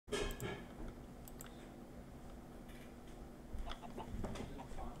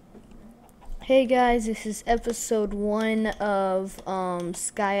Hey guys, this is episode 1 of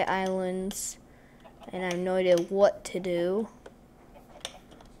Sky Islands, and I have no idea what to do.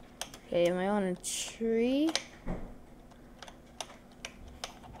 Okay, am I on a tree?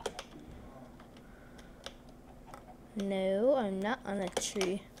 No, I'm not on a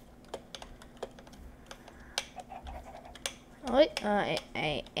tree. Oh, wait,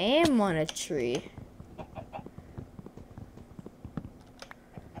 I am on a tree.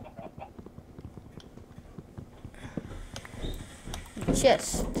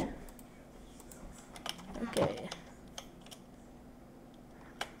 Chest. Okay.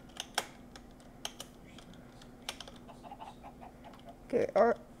 Okay,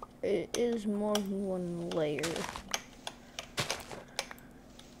 it is more than one layer.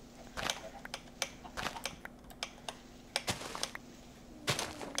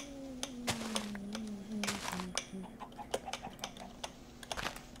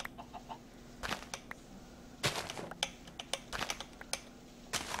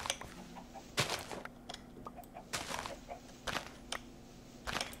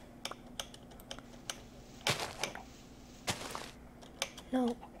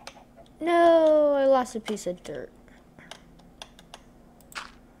 No. No, I lost a piece of dirt.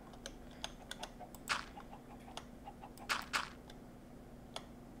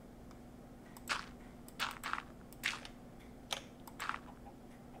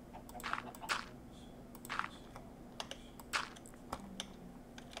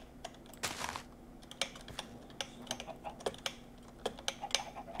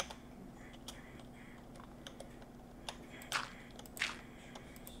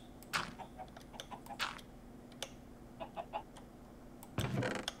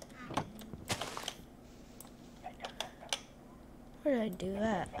 Where did I do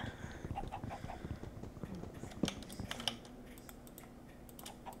that?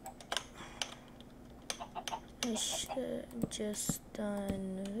 I should have just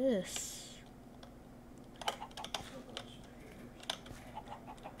done this.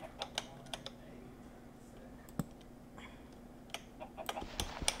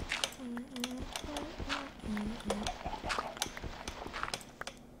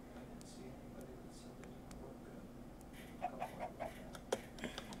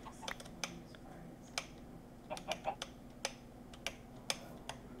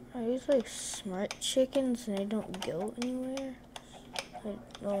 Are these like smart chickens and they don't go anywhere?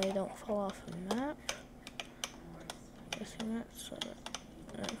 They don't fall off a map? Guessing that's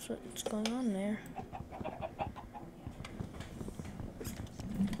what's going on there.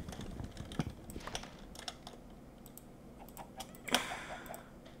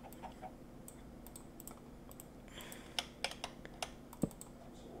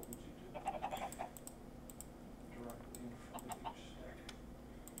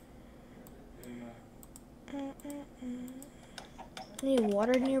 Any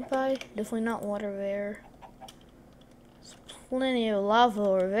water nearby? Definitely not water there. There's plenty of lava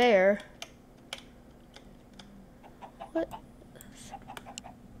over there. What?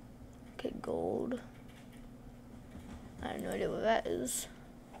 Okay, gold. I have no idea what that is.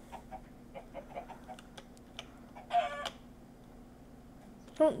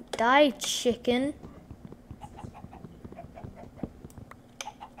 Don't die, chicken.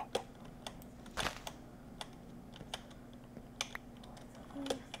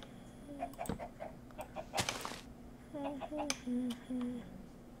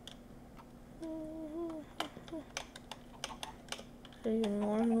 Even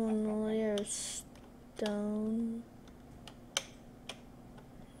more than one layer of stone.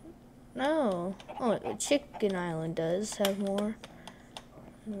 No. Oh, the Chicken Island does have more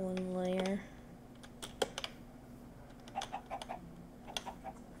than one layer.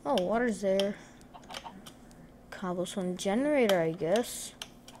 Oh, water's there. Cobblestone generator, I guess.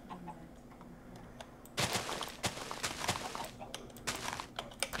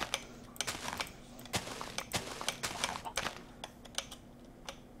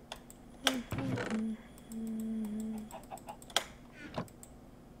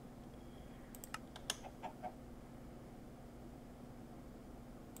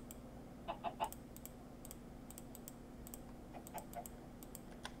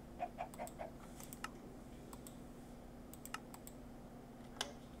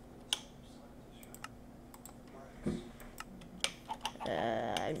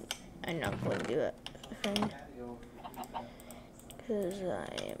 I'm not going to do it, because I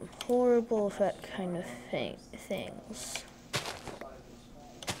am horrible at that kind of things.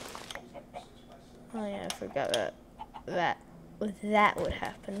 Oh yeah, I forgot that would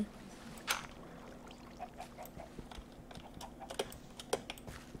happen.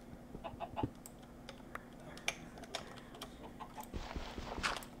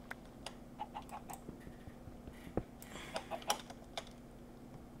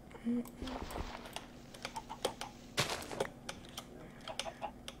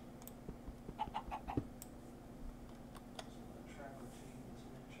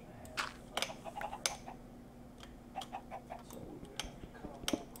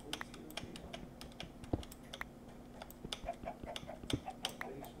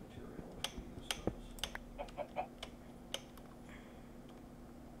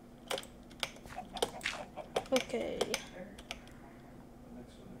 Okay.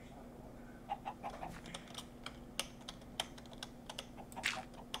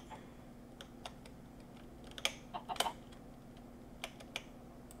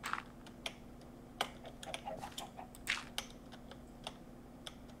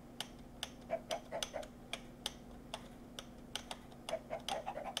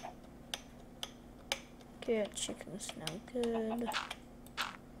 Okay, chicken's now good.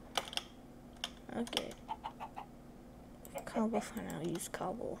 Okay. Cobble for now, use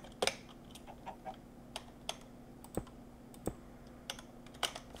cobble.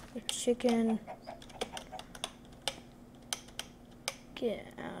 The chicken. Get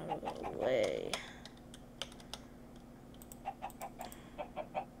out of the way.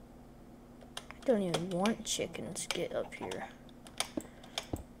 I don't even want chickens to get up here.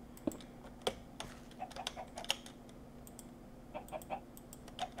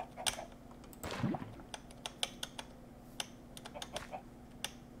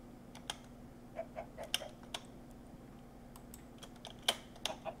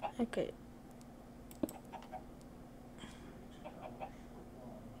 Okay.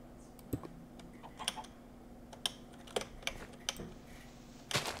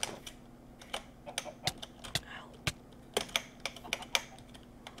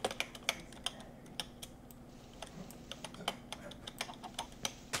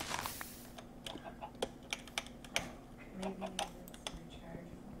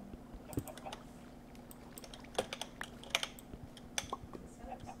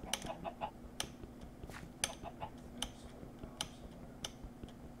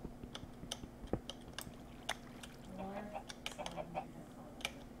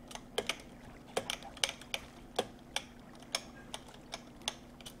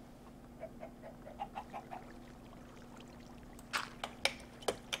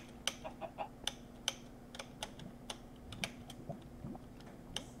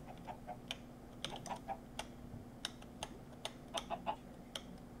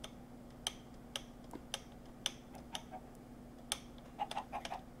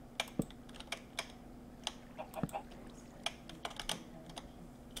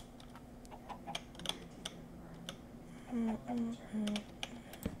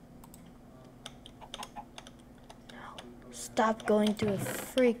 Stop going to a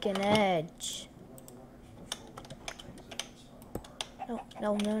freaking edge. No,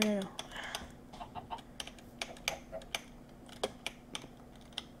 no, no, no, no.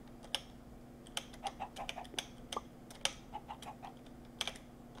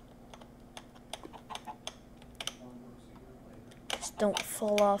 Just don't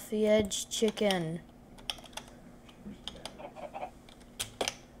fall off the edge, chicken.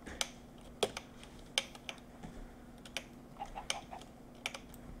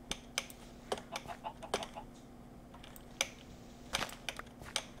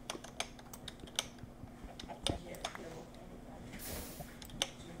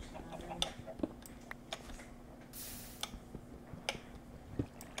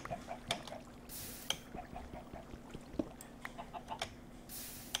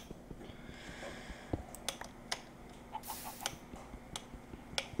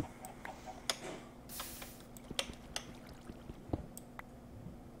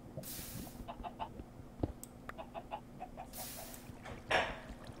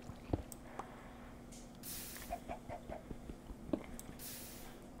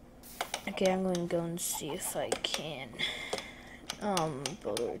 Okay, I'm going to go and see if I can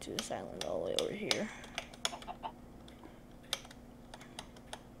build over to this island all the way over here.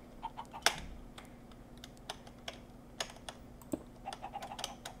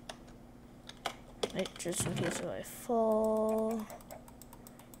 Right, just in case if I fall.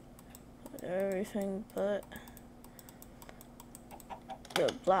 Everything but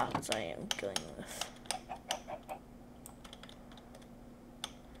the blocks I am going with.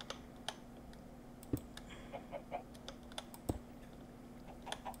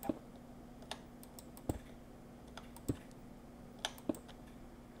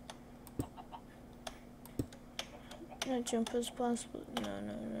 Can I jump as possible? No,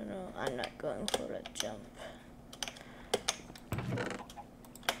 no, no, no. I'm not going for that jump.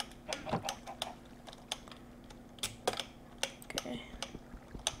 Okay.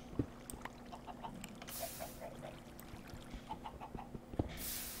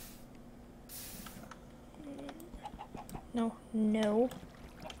 No.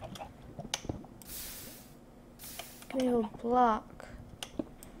 Give me a block.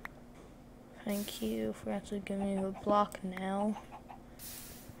 Thank you for actually giving me a block now.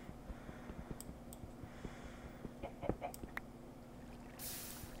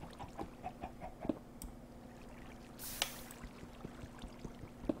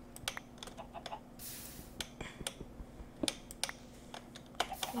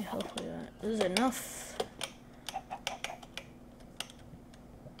 Yeah, hopefully that is enough.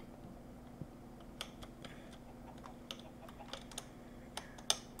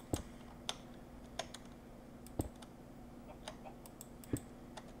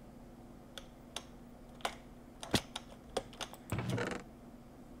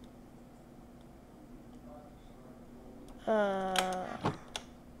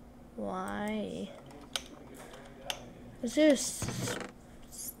 Why? Is there a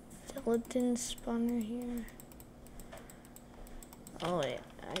skeleton spawner here? Oh wait,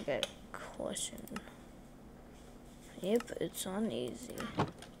 I got a question. Yep, it's on easy.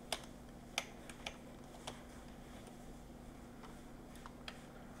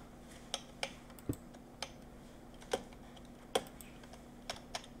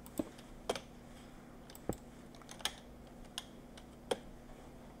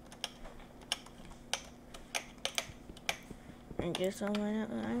 I guess I'll line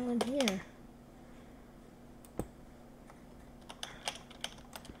up an island here.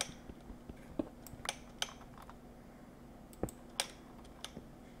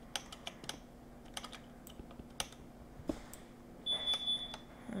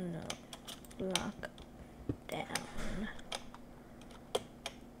 Oh no, lock down.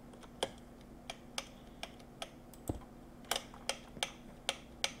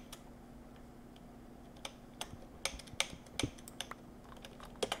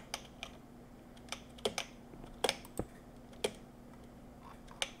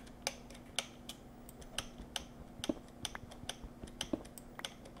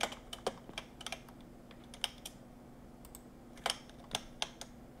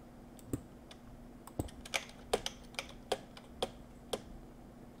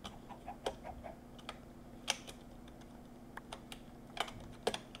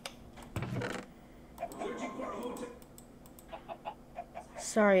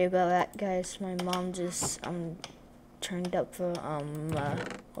 Sorry about that, guys. My mom just turned up the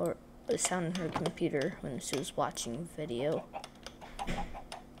or the sound in her computer when she was watching a video.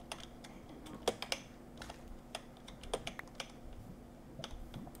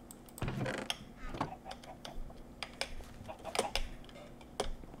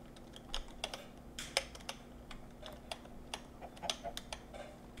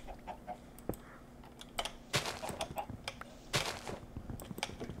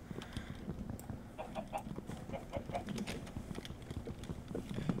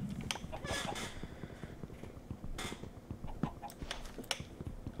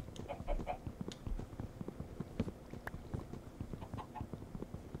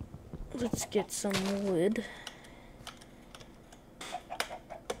 Let's get some wood.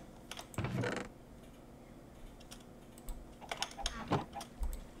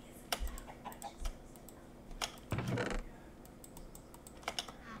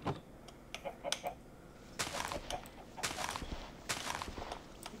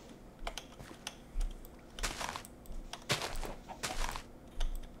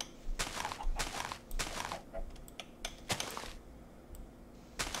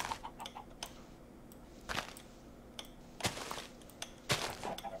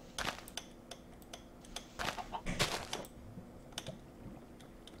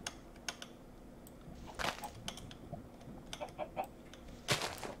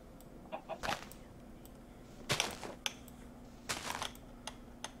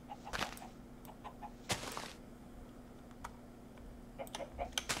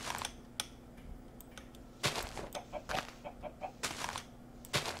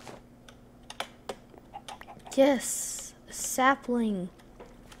 Yes, a sapling.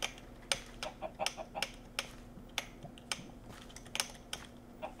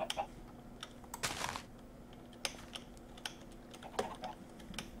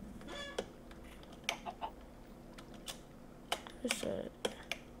 There's a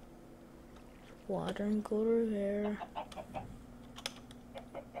water and go over there.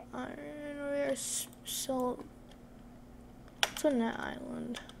 Iron rare salt. What's on that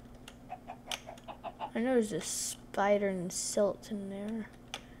island? I know there's a spider and silt in there.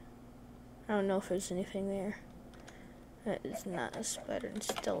 I don't know if there's anything there. That is not a spider and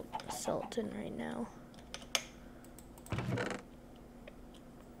silt in right now.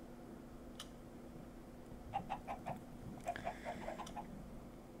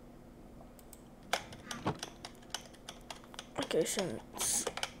 Okay, since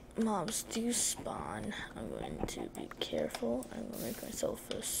mobs do spawn, I'm going to be careful. I'm going to make myself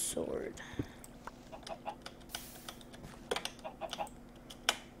a sword.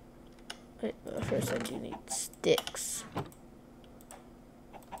 Wait, but first I do need sticks.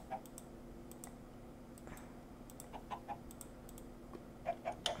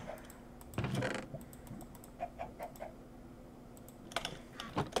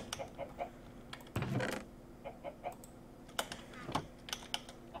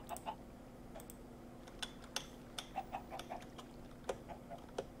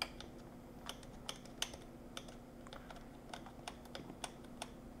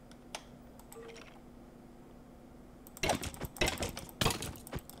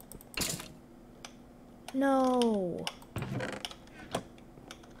 No.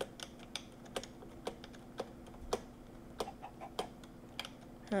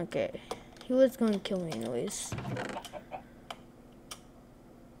 Okay. He was going to kill me anyways.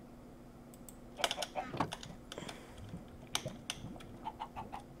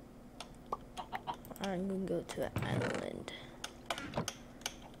 I'm going to go to an island.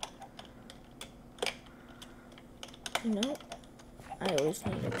 You know, I always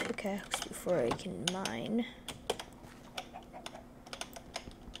need a pickaxe before I can mine.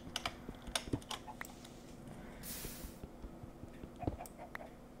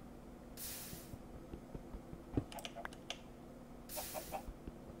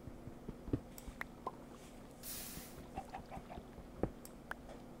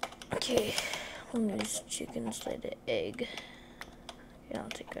 Okay, we'll use chickens lay the egg. Okay, I'll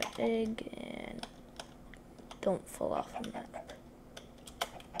take that egg and don't fall off the map.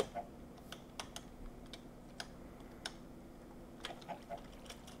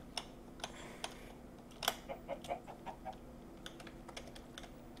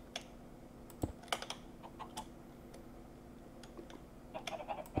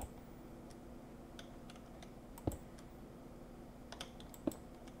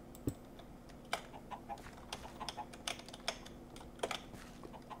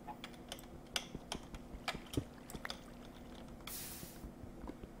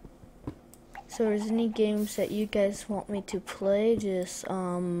 So if there's any games that you guys want me to play, just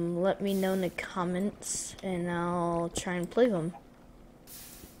let me know in the comments and I'll try and play them.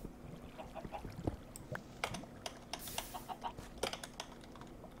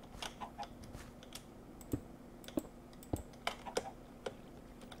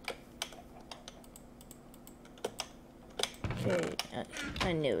 Okay,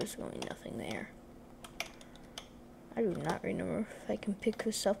 I knew there was going to be nothing there. I do not remember if I can pick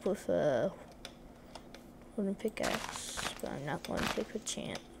this up with a wooden pickaxe, but I'm not going to take a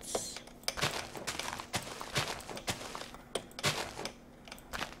chance.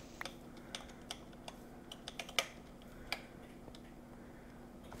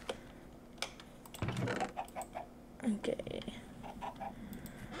 Okay.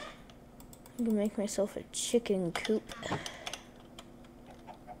 I'm gonna make myself a chicken coop.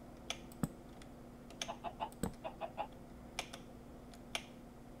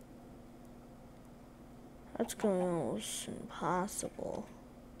 That's going to be almost impossible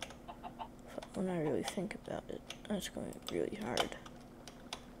when I really think about it. That's going to be really hard.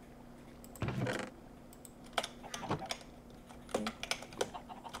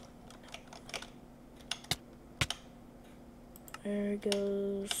 There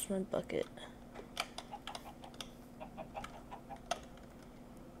goes my bucket.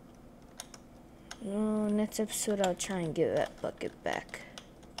 No, next episode I'll try and get that bucket back.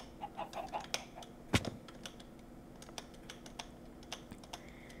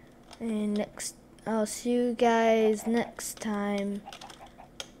 And I'll see you guys next time.